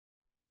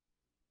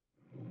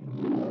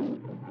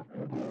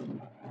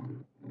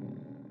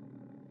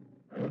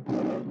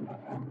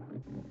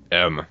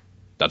Damn,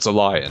 that's a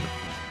lion.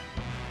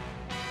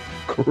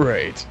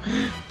 Great.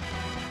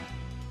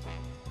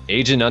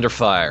 Agent Under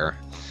Fire.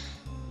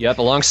 Yep,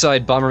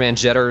 alongside Bomberman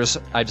Jetters,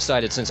 I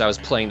decided since I was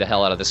playing the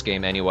hell out of this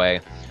game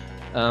anyway,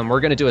 we're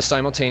going to do a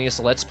simultaneous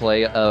Let's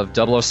Play of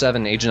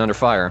 007 Agent Under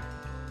Fire.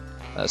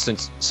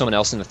 Since someone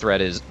else in the thread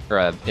is,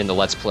 or in the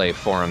Let's Play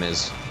forum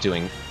is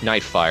doing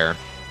Nightfire,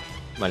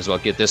 might as well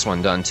get this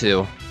one done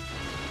too.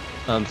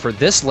 For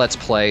this Let's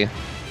Play,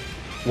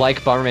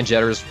 like Bomberman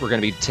Jetters, we're going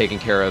to be taking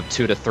care of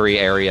 2 to 3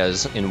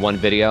 areas in one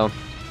video,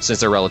 since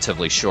they're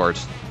relatively short.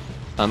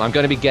 I'm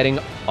going to be getting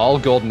all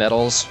gold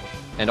medals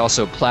and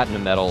also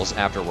platinum medals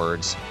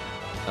afterwards.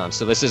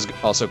 So this is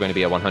also going to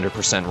be a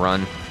 100%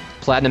 run.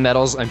 Platinum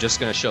medals, I'm just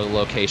going to show the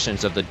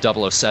locations of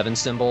the 007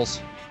 symbols,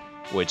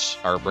 which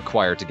are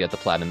required to get the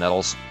platinum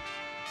medals.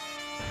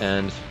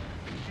 And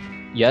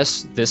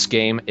yes, this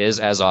game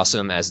is as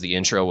awesome as the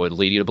intro would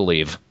lead you to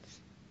believe.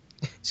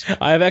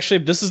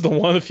 This is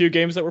one of the few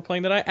games that we're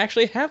playing that I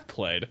actually have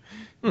played.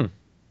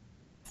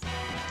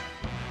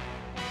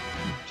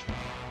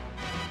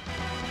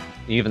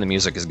 Even the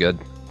music is good.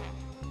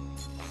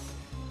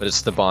 But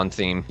it's the Bond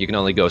theme. You can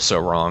only go so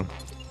wrong.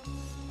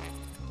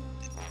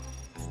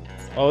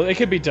 Oh, it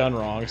could be done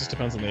wrong. It just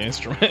depends on the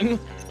instrument.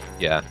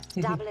 Yeah.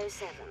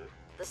 007.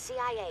 The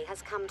CIA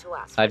has come to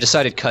us. I've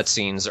decided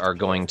cutscenes are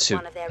going to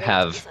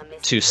have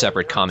 2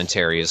 separate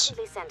commentaries.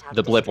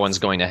 The Blip one's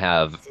going to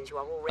have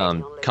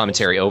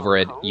commentary over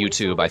it.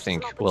 YouTube, I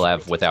think, will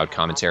have without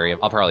commentary.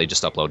 I'll probably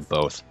just upload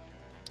both.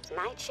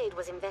 Nightshade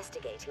was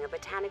investigating a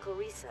botanical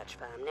research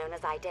firm known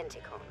as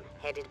Identicon,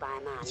 headed by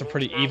a man. It's a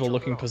pretty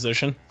evil-looking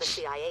position. The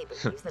CIA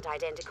believes that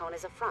Identicon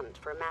is a front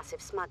for a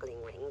massive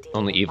smuggling ring.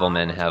 Only evil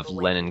men have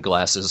Lenin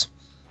glasses.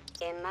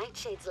 In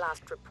Nightshade's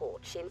last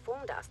report, she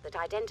informed us that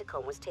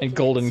Identicon was taking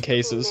golden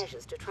cases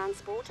measures to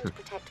transport and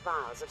protect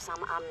vials of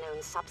some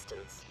unknown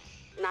substance.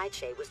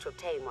 Nightshade was to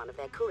obtain one of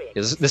their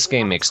couriers. This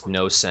game makes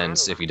no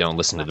sense if you don't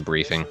listen to the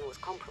briefing.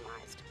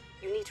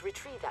 You need to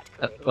retrieve that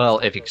well,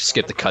 if you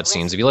skip the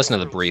cutscenes. If you listen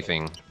to the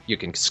briefing, you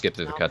can skip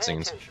through the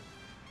cutscenes.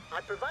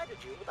 I provided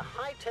you with a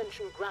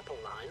high-tension grapple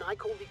line I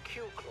call the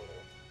Q-Claw.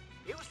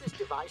 Use this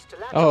device to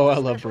latch Oh, I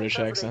onto love special British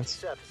perforated accents.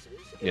 surfaces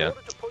in Yeah.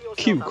 order to pull yourself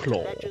Q-Claw. up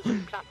to ledges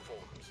and platforms.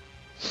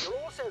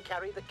 You'll also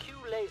carry the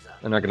Q-laser.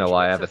 I'm not gonna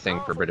lie, I have a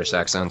thing for British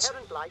accents.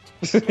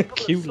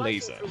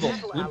 Q-laser.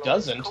 Who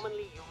doesn't?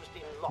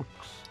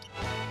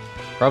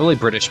 Probably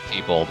British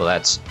people, but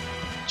that's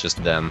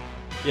just them.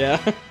 Yeah.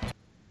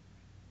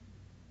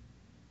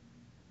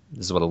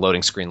 This is what a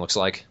loading screen looks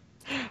like.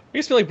 I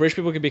just feel like British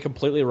people could be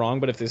completely wrong,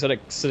 but if they said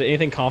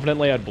anything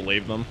confidently, I'd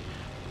believe them.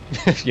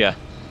 Yeah.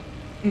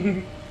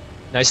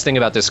 Nice thing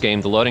about this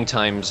game, the loading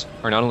times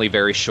are not only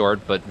very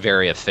short, but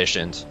very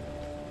efficient.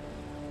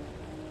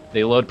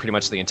 They load pretty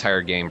much the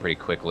entire game pretty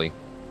quickly.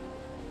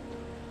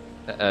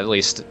 At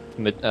least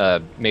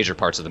major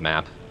parts of the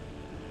map.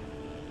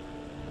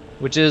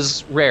 Which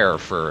is rare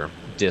for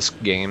disc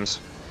games.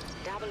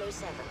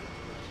 007.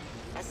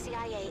 A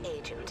CIA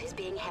agent is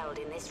being held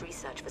in this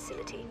research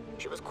facility.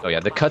 She was Oh yeah,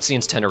 the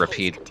cutscenes tend to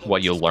repeat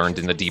what you learned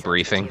in the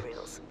debriefing.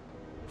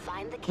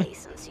 Find the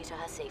case and see to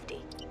her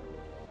safety.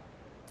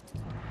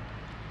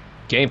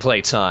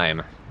 Gameplay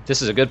time.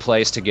 This is a good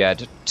place to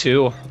get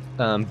 2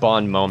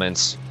 Bond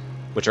moments,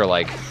 which are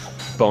like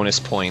bonus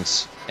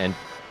points and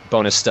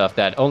bonus stuff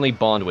that only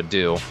Bond would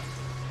do,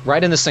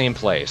 right in the same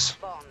place.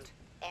 Bond,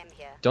 M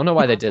here. Don't know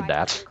why they did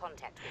that.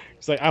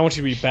 It's like, I want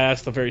you to be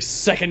badass the very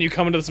second you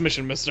come into this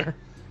mission, mister.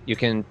 You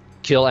can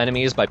kill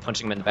enemies by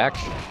punching them in the back.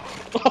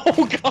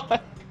 Oh,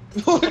 God.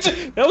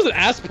 That was an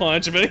ass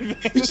punch, if anything.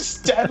 You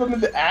just stab him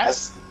in the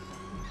ass?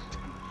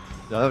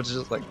 No, it was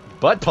just like,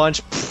 butt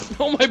punch.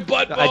 Oh, my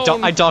butt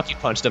bone. I donkey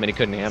punched him and he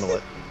couldn't handle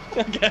it.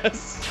 I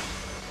guess.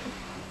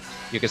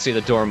 You can see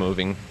the door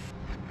moving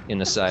in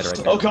the side right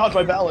Oh now. god,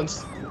 my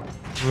balance.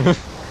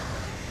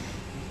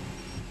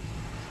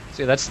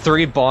 See, that's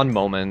 3 Bond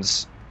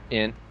moments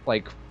in,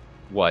 like,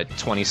 what,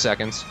 20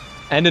 seconds?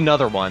 And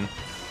another one.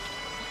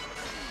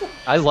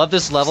 I love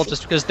this level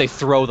just because they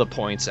throw the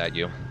points at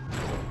you.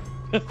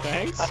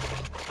 Thanks.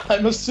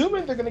 I'm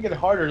assuming they're gonna get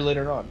harder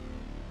later on.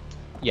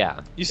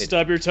 Yeah. You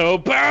stub your toe.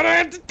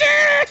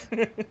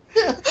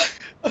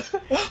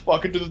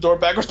 Walk into the door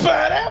backwards.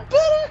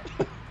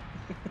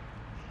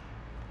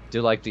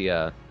 Do like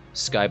the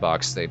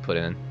skybox they put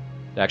in.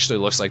 It actually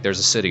looks like there's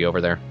a city over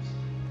there.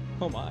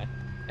 Oh my.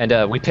 And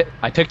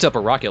I picked up a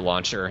rocket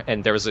launcher,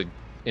 and there was a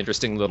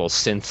interesting little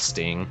synth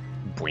sting.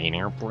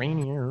 Brainier,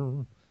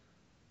 brainier.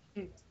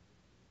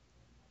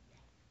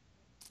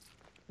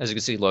 As you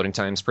can see, loading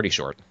time's pretty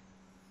short,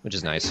 which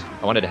is nice.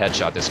 I wanted to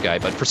headshot this guy,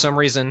 but for some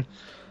reason,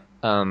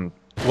 one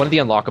of the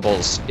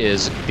unlockables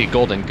is the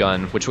golden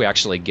gun, which we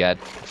actually get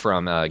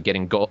from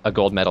getting a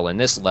gold medal in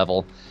this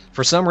level.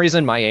 For some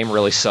reason, my aim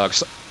really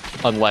sucks,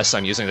 unless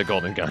I'm using the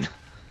golden gun.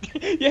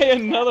 Yay,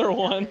 another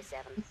one.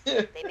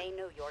 They may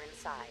know you're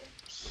inside.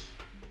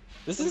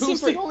 This doesn't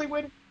Who's seem the only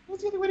way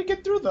to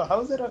get through though?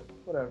 How is it a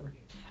whatever?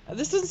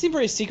 This doesn't seem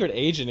very secret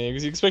agent-y,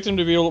 because you expect him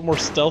to be a little more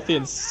stealthy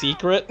and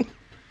secret.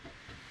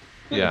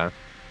 Yeah.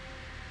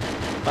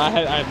 I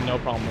had no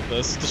problem with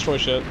this. Destroy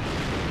shit.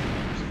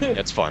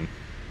 It's fun.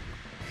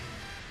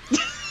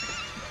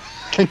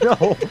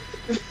 No.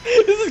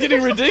 This is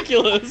getting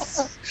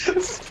ridiculous.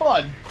 It's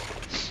fun.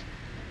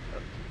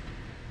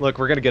 Look,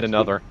 we're gonna get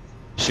another.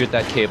 Shoot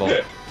that cable.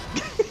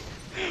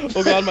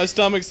 Oh god, my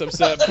stomach's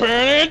upset.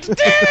 Burn it!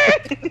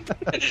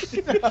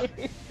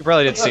 You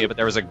probably didn't see it, but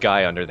there was a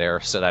guy under there,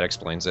 so that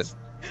explains it.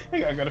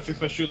 Hang on, I gotta fix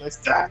my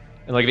shoelace. Ah!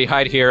 And like, if you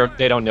hide here,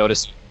 they don't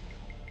notice.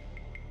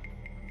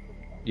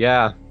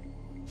 Yeah.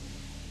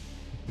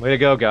 Way to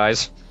go,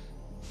 guys.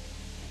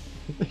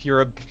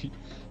 You're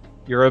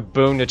a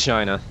boon to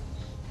China.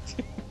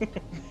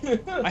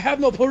 I have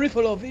no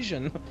peripheral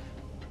vision.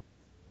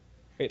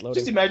 Wait, loading.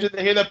 Just imagine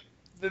they hear the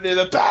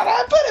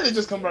ba-da-ba, and they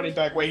just come running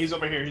back. Wait, he's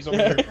over here. He's over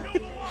here.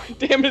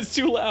 Damn, it's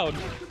too loud.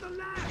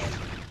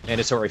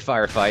 Mandatory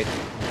firefight.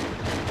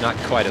 Not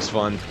quite as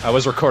fun. I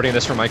was recording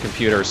this from my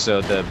computer, so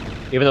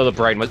even though the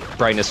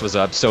brightness was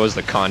up, so was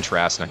the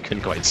contrast, and I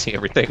couldn't quite see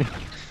everything.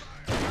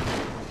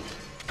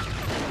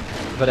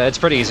 But it's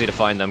pretty easy to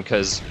find them,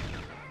 because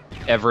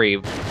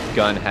every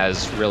gun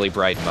has really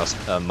bright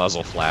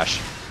muzzle flash.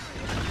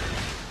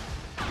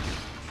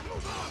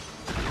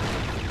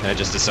 And I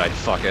just decided,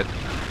 fuck it.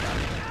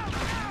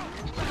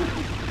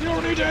 You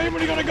don't need to aim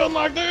when you got a gun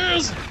like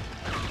this!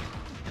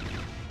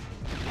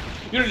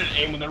 You don't need to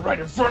aim when they're right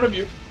in front of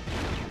you.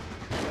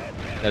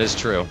 That is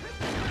true.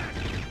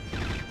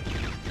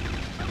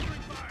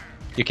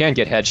 You can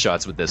get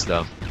headshots with this,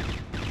 though.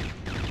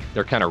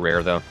 They're kind of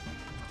rare, though.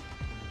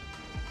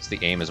 So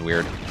the aim is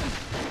weird.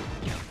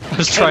 I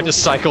was trying to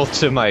cycle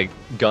to my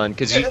gun,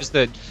 because you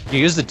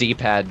use the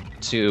D-pad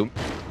to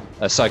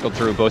cycle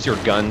through both your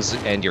guns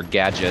and your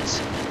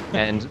gadgets,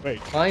 and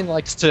mine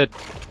likes to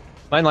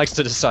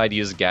decide to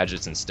use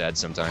gadgets instead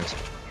sometimes.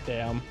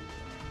 Damn.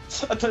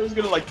 I thought he was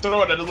gonna like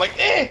throw it, and I was like,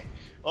 eh!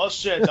 Oh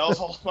shit, that was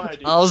all my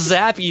idea. I'll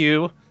zap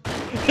you.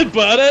 I'm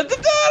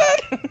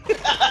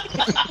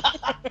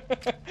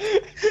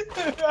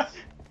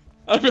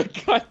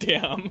like,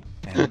 goddamn.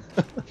 And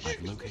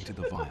I've located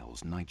the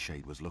vials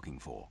Nightshade was looking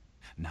for.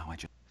 Now I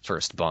just...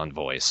 First Bond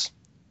voice.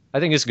 I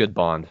think it's good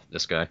Bond,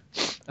 this guy.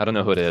 I don't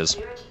know who it is.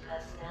 Security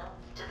personnel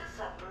to the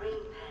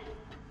submarine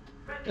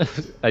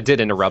pen. I did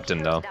interrupt him,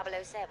 though.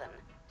 007.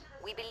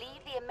 We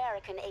believe the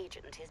American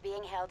agent is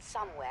being held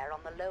somewhere on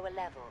the lower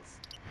levels.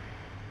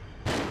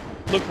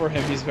 Look for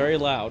him, he's very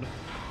loud.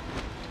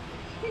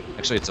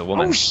 Actually, it's a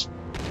woman.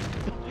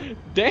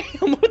 Damn,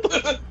 what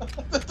the...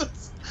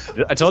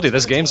 I told you,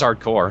 this game's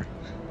hardcore.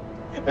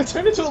 It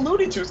turned into a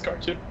Looney Tunes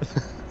cartoon.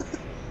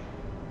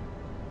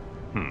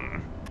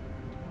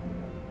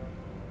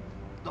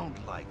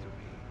 Don't lie to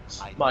me.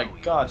 I My know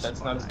you're god, a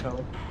that's not his spy.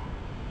 color.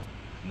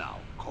 Now,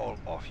 call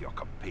off your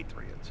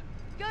compatriot.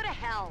 Go to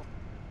hell.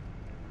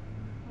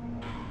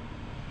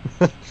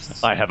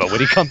 I have a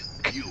witty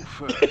You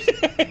first.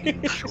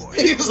 Enjoy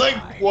He was your like,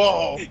 ride.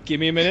 whoa, Give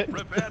me a minute.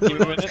 Give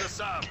me a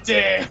minute.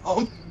 damn.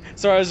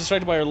 Sorry, I was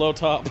distracted by your low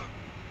top.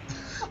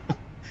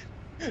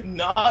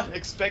 Not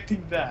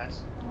expecting that.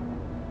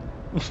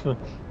 You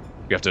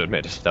have to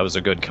admit, that was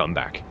a good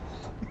comeback.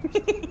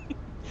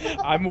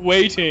 I'm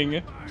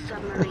waiting.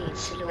 Submarine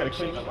Gotta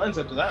clean my lens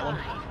after that one.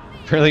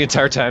 Apparently the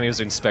entire time he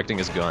was inspecting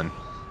his gun.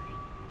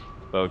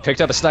 But we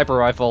picked up a sniper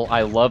rifle.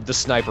 I love the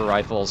sniper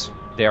rifles.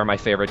 They are my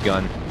favorite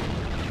gun.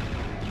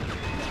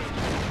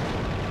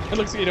 It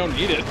looks like you don't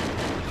need it.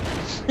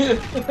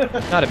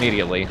 Not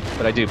immediately,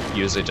 but I do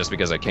use it just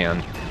because I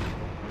can.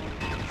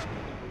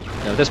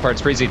 Now, this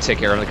part's pretty easy to take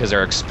care of because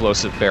there are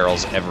explosive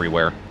barrels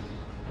everywhere.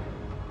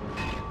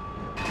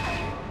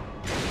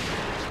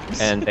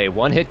 And they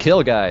one-hit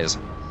kill, guys.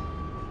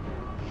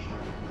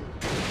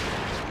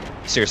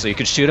 Seriously, you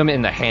could shoot them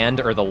in the hand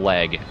or the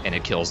leg, and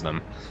it kills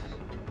them.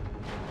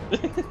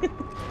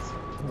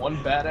 One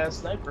badass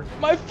sniper.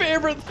 My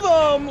favorite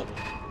thumb!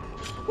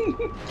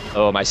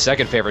 Oh, my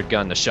second favorite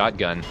gun, the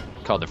shotgun,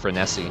 called the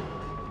Frenesi.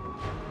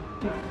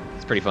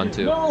 It's pretty fun,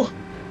 too. No!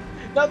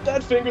 Not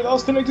that finger, that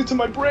was connected to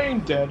my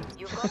brain, dead.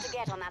 You've got to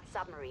get on that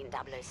submarine,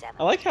 007.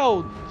 I like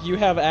how you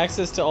have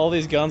access to all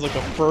these guns like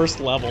the first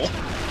level.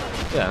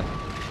 Yeah.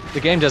 The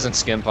game doesn't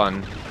skimp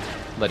on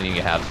letting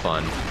you have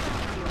fun.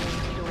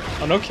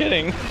 Oh, no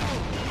kidding.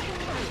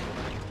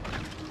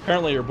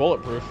 Apparently you're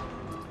bulletproof.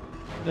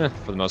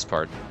 For the most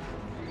part.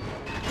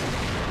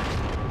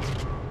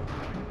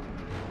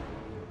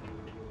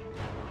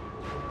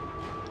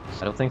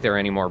 I don't think there are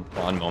any more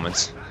Bond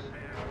moments.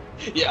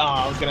 Yeah,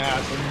 I was gonna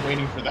ask, I'm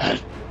waiting for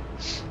that.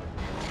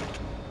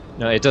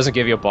 No, it doesn't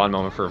give you a Bond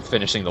moment for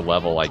finishing the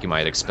level like you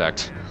might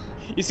expect.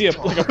 You see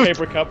like a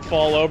paper cup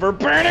fall over.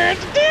 Burn it!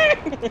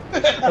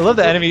 I love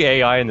the enemy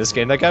AI in this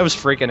game. That guy was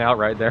freaking out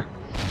right there.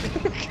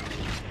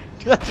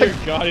 Dear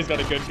God, he's got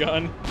a good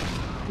gun.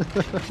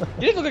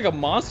 He didn't look like a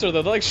monster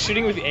though. They're like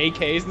shooting with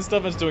AKs and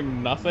stuff and it's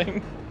doing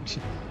nothing.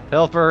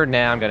 Helper?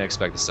 Nah, I'm gonna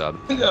expect the sub.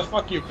 Yeah,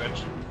 fuck you,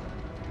 bitch.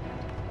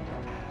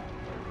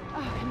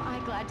 Oh, am I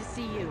glad to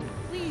see you.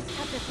 Please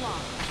cut this lock.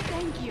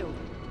 Thank you.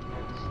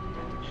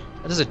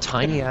 That is a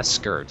tiny-ass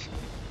skirt.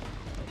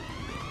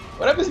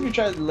 What happens if you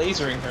try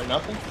lasering her?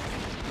 Nothing?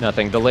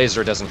 Nothing. The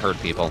laser doesn't hurt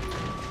people.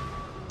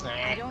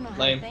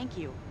 honey, Lame. thank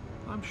you.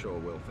 I'm sure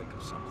we'll think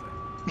of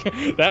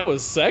something. That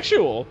was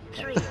sexual.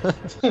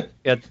 3.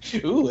 Yeah,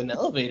 Ooh, an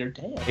elevator,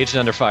 damn. Agent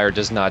Under Fire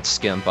does not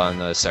skimp on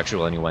the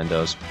sexual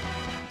innuendos.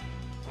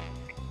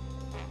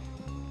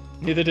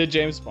 Neither did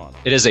James Bond.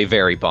 It is a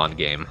very Bond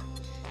game.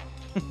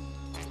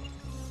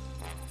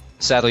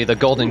 Sadly, the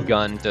golden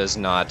gun does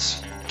not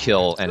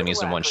kill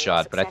enemies in one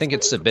shot, but I think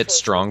it's a bit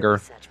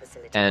stronger.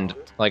 And,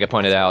 like I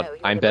pointed out,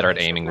 I'm better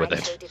at aiming with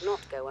it. Did not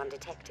go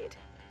undetected.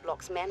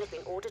 Locke's men have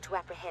been ordered to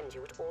apprehend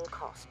you at all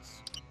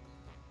costs.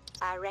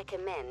 I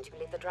recommend you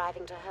leave the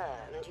driving to her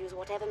and use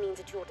whatever means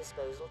at your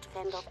disposal to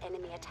fend off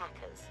enemy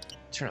attackers.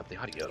 Turn up the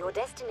audio. Your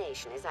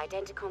destination is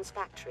Identicon's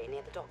factory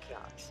near the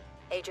dockyards.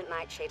 Agent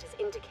Nightshade has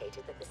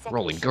indicated that the second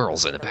Rolling ship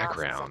girls in with the last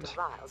background. set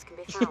of vials can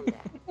be found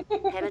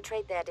there.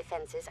 Penetrate their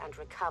defenses and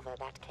recover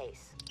that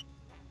case.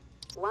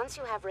 Once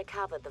you have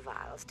recovered the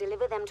vials,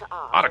 deliver them to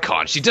our...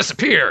 Otacon, she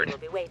disappeared! We'll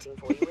be waiting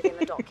for you within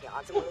the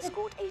dockyards and will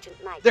escort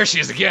Agent Nightshade. There she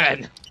is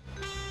again!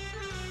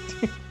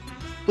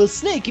 Well,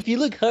 Snake, if you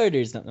look harder,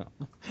 it's not.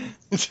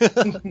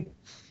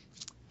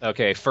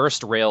 Okay,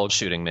 first rail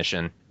shooting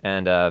mission,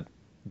 and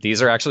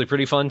these are actually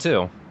pretty fun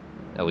too.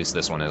 At least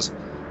this one is.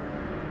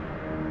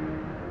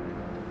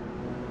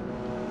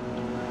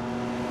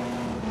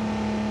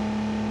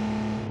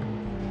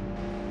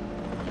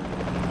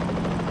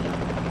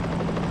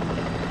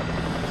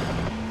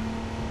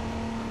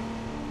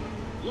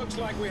 Looks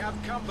like we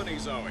have company,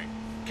 Zoe.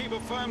 Keep a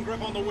firm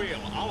grip on the wheel.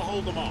 I'll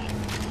hold them off.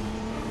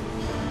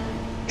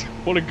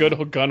 What a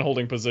good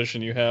gun-holding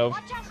position you have.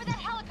 Watch out for that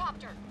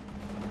helicopter.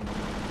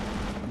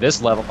 This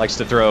level likes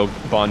to throw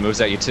Bond moves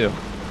at you too.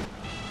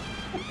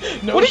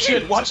 No What did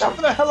shit, watch out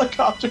for the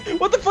helicopter.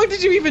 What the fuck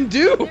did you even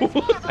do?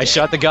 I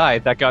shot the guy,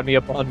 that got me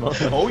a Bond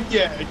moment. Oh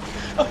yeah.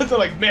 I was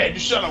like, man, you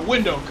shot a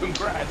window,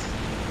 congrats.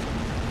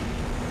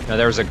 Now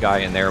there was a guy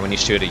in there, when you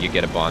shoot it you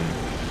get a Bond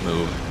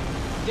move.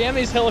 Damn,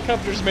 these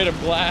helicopters made of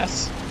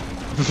glass.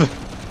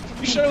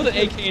 You shot it with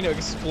an AK and it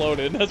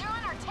exploded. That's... They're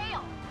on our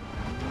tail.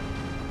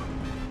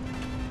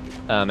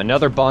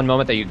 Another Bond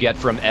moment that you get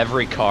from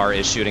every car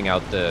is shooting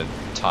out the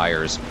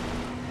tires.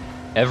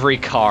 Every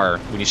car,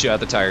 when you shoot out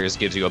the tires,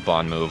 gives you a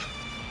Bond move.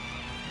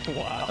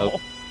 Wow.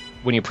 Oh.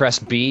 When you press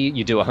B,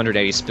 you do a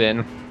 180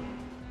 spin.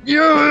 Yeah!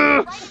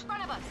 Right in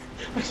front of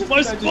us.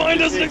 My spine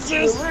doesn't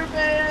exist!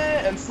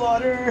 And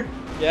slaughter.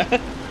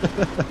 Yeah.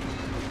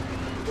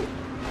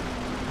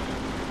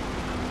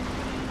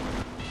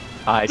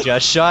 I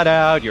just shot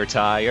out your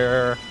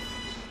tire,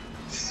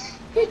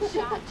 Good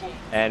shot, James.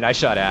 and I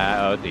shot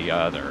out the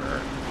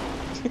other.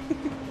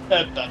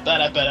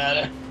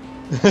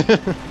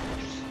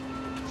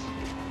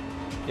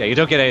 Yeah, you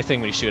don't get anything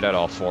when you shoot out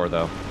all four,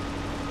 though.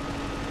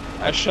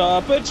 I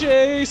shop at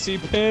J.C.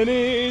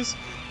 Penney's.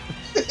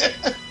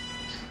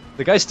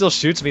 The guy still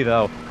shoots me,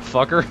 though.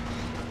 Fucker.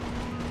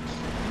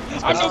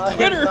 I'm no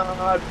quitter.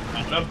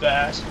 Not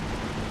bad.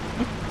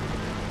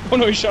 Oh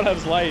no, he shot out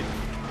his light.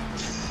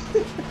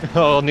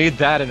 Oh, I'll need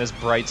that in this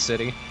bright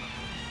city.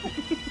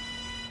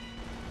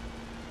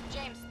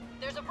 James,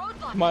 there's a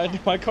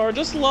roadblock. My car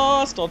just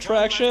lost all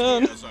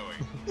traction. Here, Zoe.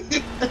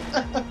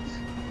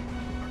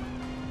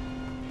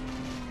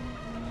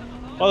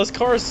 Oh, this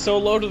car is so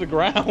low to the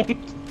ground.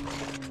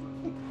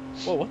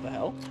 Whoa, what the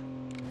hell?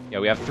 Yeah,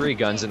 we have 3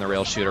 guns in the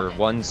rail shooter.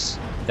 One's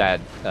that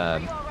Are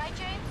you all right,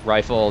 James?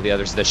 rifle, the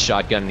other's the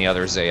shotgun, and the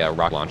other's a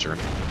rocket launcher.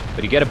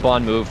 But you get a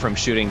Bond move from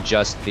shooting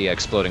just the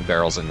exploding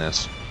barrels in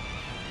this.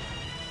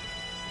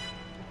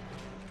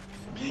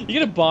 You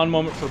get a Bond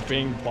moment for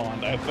being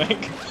Bond, I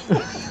think.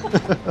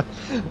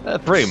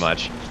 Pretty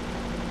much.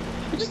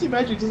 I just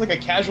imagine just like a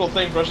casual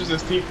thing, brushes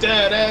his teeth.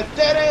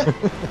 Da-da-da-da.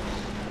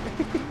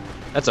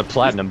 That's a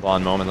platinum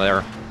Bond moment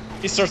there.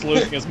 He starts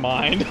losing his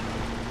mind.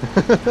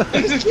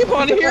 I just keep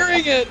on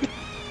hearing it.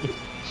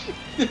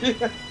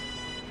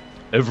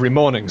 Every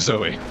morning,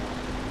 Zoe.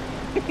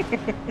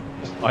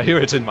 I hear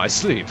it in my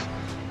sleep.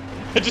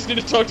 I just need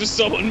to talk to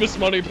someone, Miss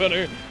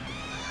Moneypenny.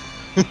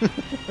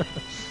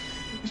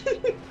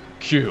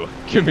 Q,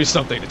 give me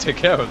something to take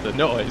care of the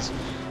noise.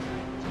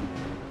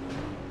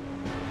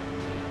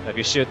 If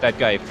you shoot that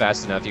guy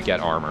fast enough, you get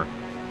armor.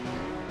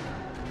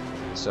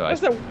 So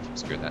What's that?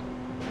 screw that.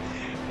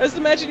 I just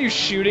imagine you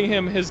shooting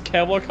him, his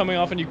Kevlar coming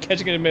off, and you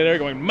catching it in midair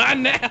going,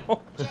 "Mine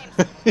now!" James,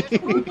 there's a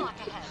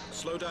roadblock ahead.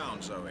 Slow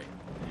down, Zoe.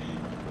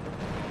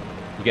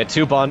 You get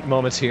 2 Bond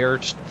moments here.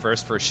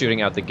 First for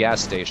shooting out the gas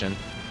station,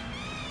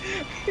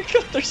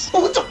 God, they're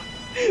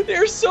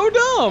so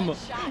dumb.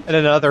 Shot. and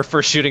another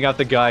for shooting out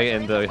the guy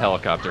in the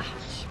helicopter.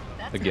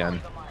 That's Again. gonna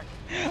leave a mark.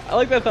 I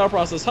like that thought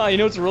process. Huh, you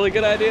know what's a really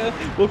good idea?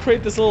 We'll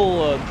create this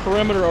little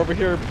perimeter over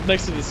here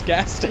next to this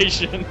gas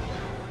station.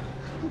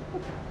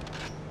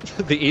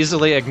 The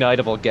easily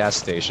ignitable gas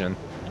station.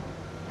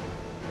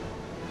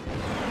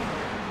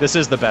 This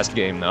is the best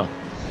game, though.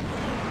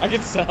 I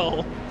can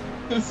sell.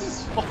 This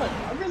is fun.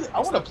 I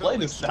want to play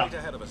this now. Straight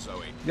ahead of us,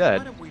 Zoe. Good.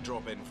 Why don't we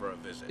drop in for a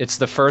visit? It's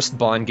the first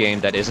Bond game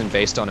that isn't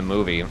based on a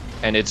movie,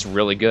 and it's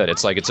really good.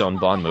 It's like its own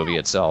Bond movie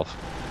itself.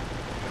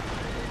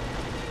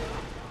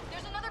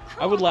 There's another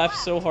crew I would on the laugh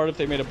left. so hard if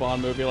they made a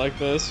Bond movie like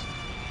this.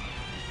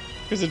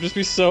 Because it'd just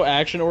be so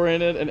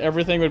action-oriented, and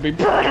everything would be...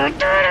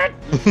 The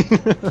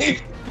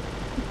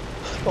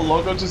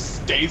logo just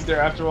stays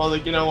there after all,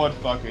 like, you know what,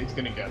 fuck it, he's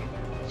gonna get him.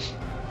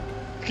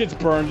 Gets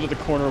burned to the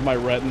corner of my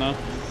retina.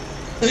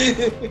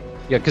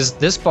 Yeah, because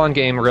this Bond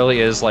game really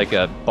is like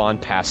a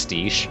Bond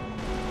pastiche.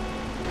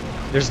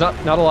 There's not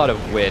a lot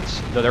of wit,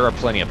 though there are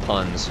plenty of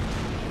puns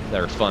that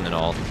are fun and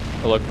all.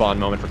 Oh look, Bond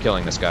moment for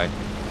killing this guy.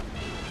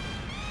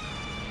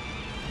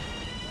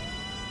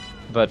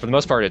 But for the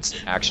most part, it's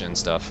action and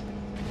stuff.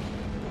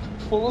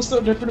 Well, what's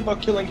so different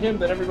about killing him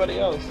than everybody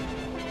else?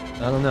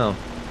 I don't know.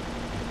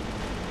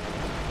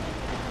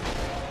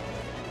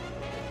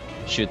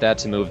 Shoot that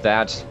to move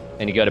that,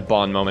 and you get a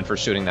Bond moment for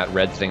shooting that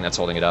red thing that's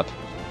holding it up.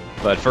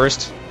 But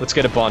first, let's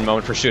get a Bond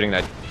moment for shooting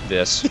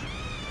this.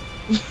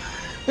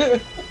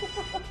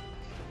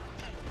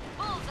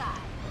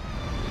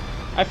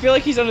 I feel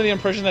like he's under the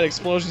impression that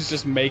explosions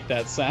just make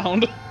that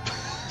sound.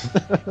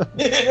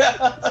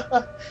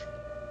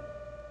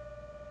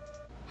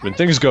 When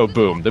things go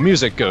boom, the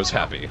music goes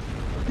happy.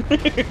 I'm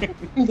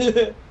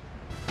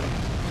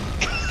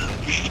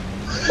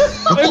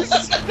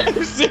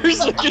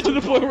seriously getting to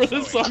the point where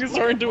this song is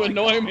starting to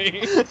annoy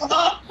me.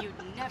 You'd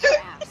never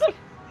ask.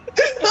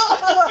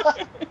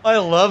 I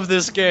love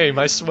this game,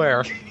 I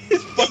swear.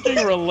 It's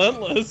fucking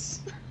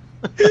relentless.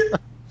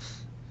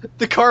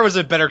 The car was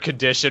in better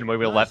condition when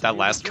we left that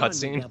last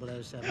cutscene.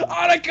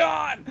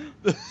 Otacon!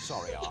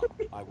 Sorry,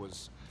 I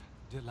was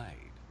delayed.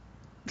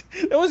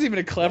 That wasn't even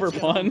a clever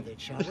pun.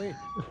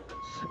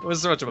 It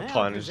wasn't so much of a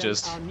pun, it's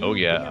just, oh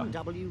yeah.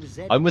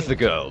 I'm with the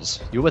girls,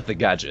 you're with the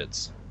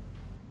gadgets.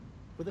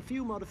 With a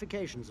few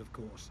modifications, of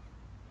course.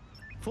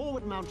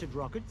 Forward-mounted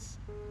rockets,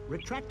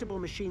 retractable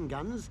machine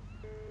guns,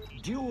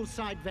 dual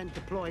side vent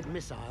deployed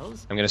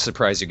missiles. I'm gonna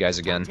surprise you guys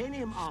again.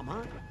 Titanium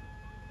armor.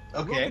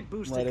 Okay. Rocket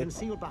booster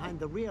concealed behind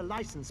the rear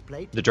license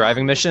plate. The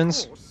driving and, of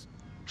missions? course,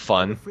 a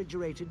Fun.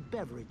 refrigerated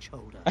beverage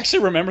holder. I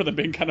actually remember them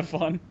being kind of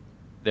fun.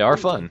 They are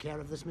Take fun. care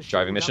of this machine,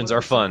 Driving missions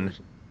are fun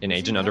in You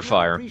Agent seem to Under have no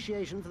Fire.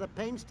 appreciation for the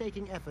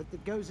painstaking effort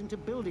that goes into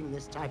building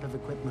this type of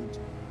equipment.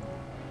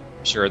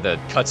 Sure, the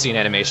cutscene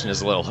animation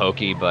is a little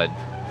hokey, but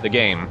the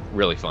game,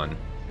 really fun.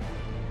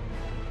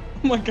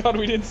 Oh my god,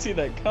 we didn't see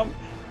that come.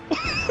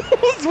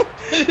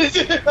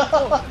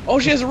 Oh,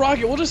 she has a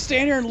rocket. We'll just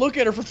stand here and look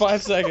at her for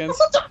 5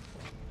 seconds.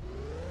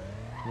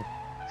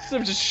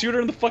 Instead of just shoot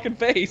her in the fucking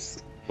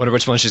face. Wonder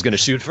which one she's gonna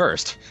shoot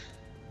first.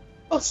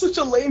 Oh, such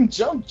a lame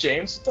jump,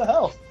 James. What the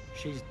hell?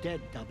 She's dead,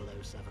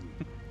 007.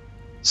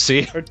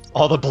 See?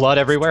 All the blood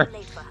everywhere?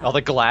 All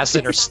the glass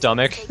in her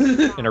stomach?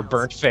 In her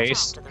burnt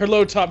face? Her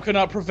low top could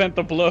not prevent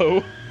the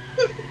blow.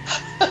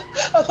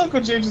 I love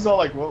when James is all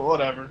like, well,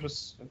 whatever,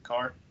 just a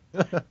car.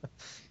 I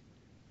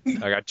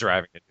got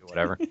driving to do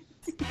whatever.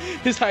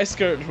 His high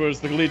skirt was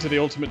the lead to the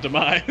ultimate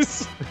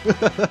demise.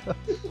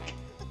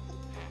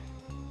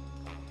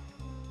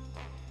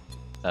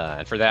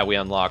 And for that, we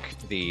unlock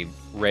the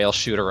rail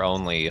shooter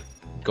only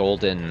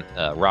golden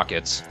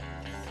rockets.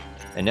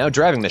 And now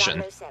driving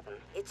mission. 007,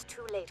 it's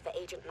too late for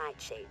Agent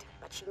Nightshade,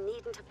 but she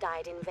needn't have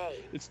died in vain.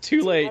 It's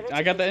too late.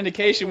 I got that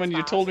indication when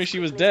you told me she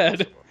was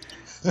dead.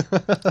 We've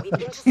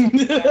intercepted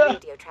their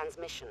radio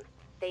transmission.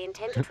 They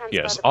intend to transfer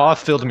Yes, the ah,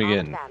 virus filled to me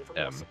an in. armed van for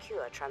more M.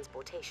 secure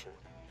transportation.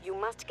 You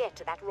must get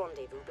to that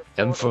rendezvous before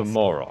M for they escape.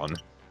 moron.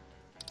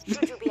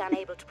 Should you be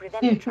unable to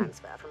prevent the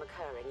transfer from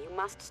occurring, you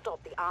must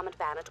stop the armored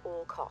van at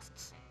all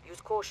costs.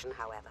 Use caution,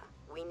 however.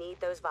 We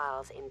need those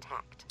vials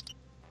intact.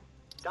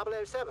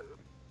 007,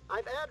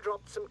 I've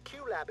airdropped some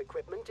Q-Lab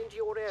equipment into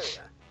your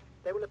area.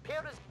 They will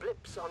appear as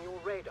blips on your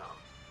radar.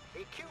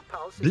 The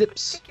Q-pulse is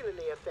Blips.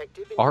 particularly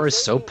effective in R is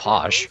so disabling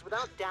posh. minerals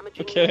without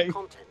damaging Okay. their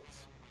contents.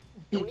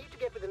 You'll need to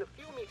get within a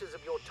few meters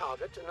of your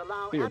target and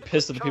allow We were adequate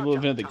pissed at the people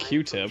who charge-up invented the time to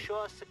Q-tip.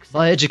 ensure success.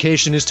 My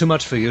education is too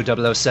much for you,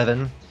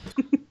 007.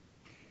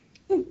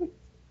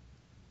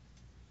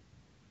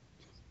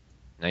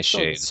 Nice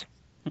shades.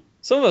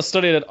 Some of us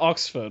studied at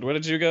Oxford. Where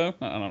did you go?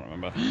 I don't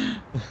remember.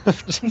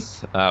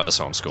 That was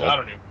homeschool. I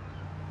don't know.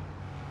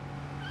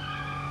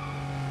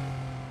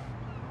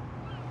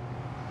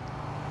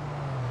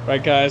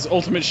 Right, guys.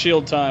 Ultimate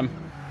shield time.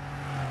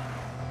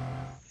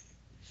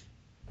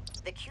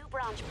 The Q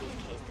branch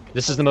briefcase that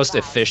This is contains the most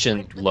vials efficient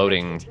equipped with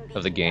loading rotating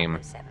of the beam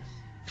game. 007.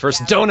 First,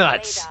 The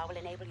donuts! radar will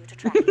enable you to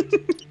track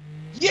it.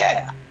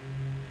 Yeah!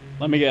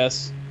 Let me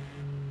guess.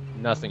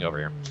 Nothing over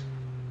here.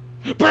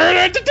 Burn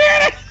it to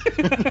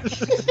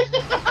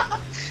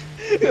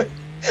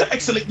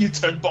Excellent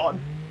U-turn, Bond.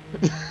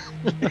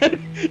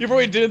 You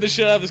probably did the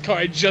shit out of this car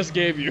I just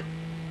gave you.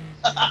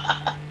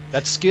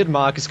 That skid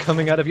mark is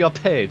coming out of your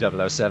pay,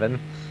 007.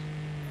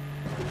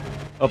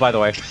 Oh, by the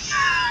way.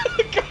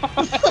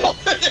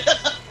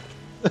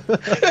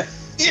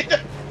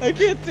 I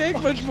can't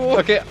take much more.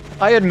 Okay,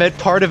 I admit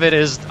part of it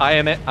is I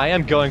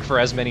am going for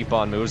as many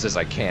Bond moves as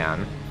I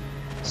can.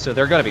 So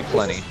there are gonna be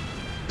plenty.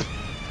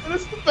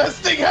 That's the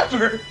best thing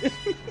ever!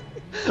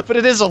 But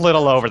it is a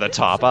little over the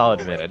top, I'll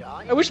admit it.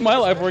 I wish my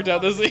life worked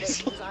out this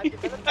easily.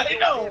 I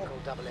know.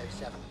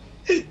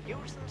 Use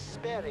them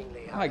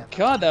sparingly. Oh my however.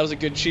 god, that was a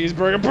good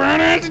cheeseburger. Burn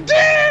it to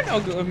death!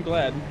 Oh, I'm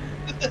glad.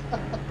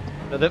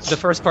 The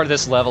first part of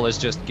this level is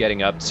just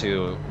getting up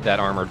to that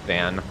armored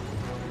van.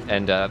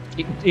 And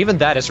even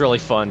that is really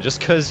fun, just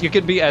because you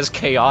can be as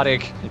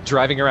chaotic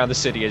driving around the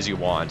city as you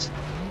want.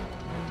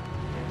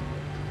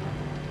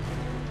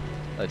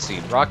 Let's see,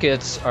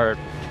 rockets are...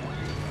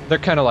 They're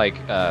kind of like...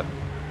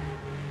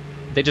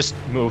 they just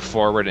move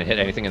forward and hit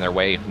anything in their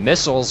way.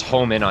 Missiles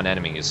home in on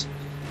enemies.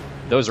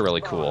 Those are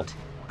really cool.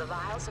 The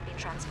vials have been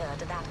transferred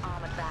to that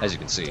armored van. As you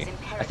can see.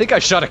 I think I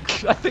shot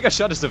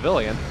a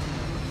civilian.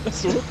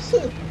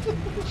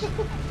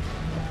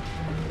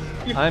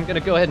 I'm gonna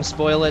go ahead and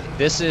spoil it.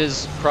 This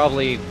is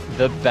probably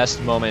the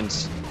best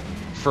moment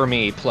for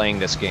me playing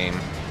this game.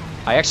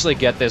 I actually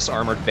get this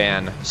armored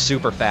van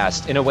super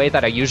fast in a way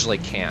that I usually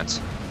can't.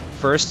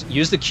 First,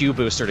 use the Q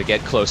booster to get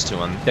close to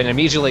him, then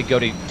immediately go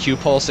to Q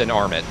pulse and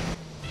arm it.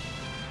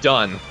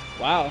 Done.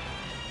 Wow.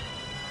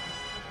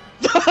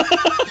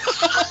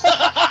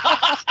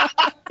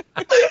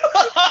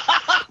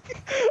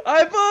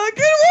 I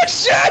fucking was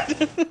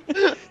shit!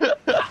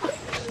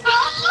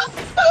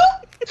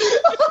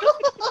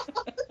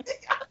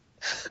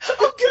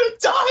 I'm gonna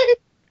die!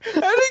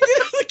 How did he get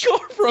out of the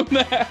car from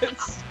that?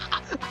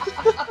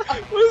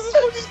 What is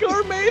this fucking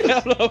car made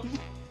out of?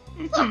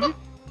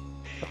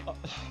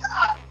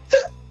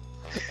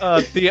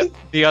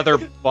 The other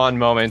Bond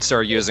moments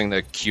are using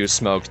the Q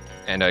smoke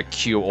and a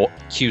Q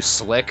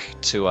slick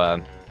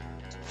to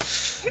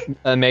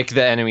make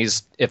the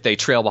enemies, if they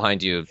trail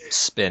behind you,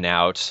 spin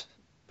out.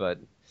 But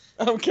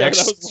Okay, that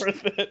was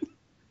worth it.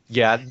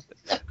 yeah,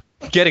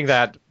 getting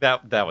that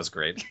was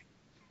great.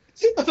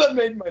 That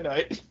made my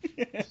night.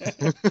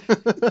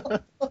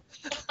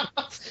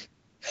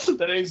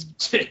 The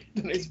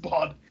name's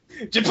Bond.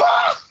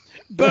 Japan!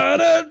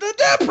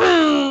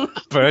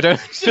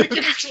 Should've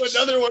given you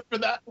another one for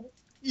that.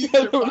 You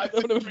survived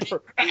the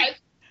first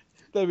crash.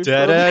 That'd be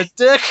Da-da, perfect.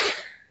 dick.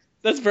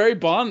 That's very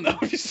Bond, though.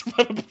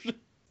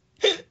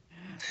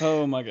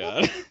 Oh my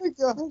god. Oh my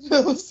god,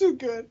 that was so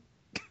good.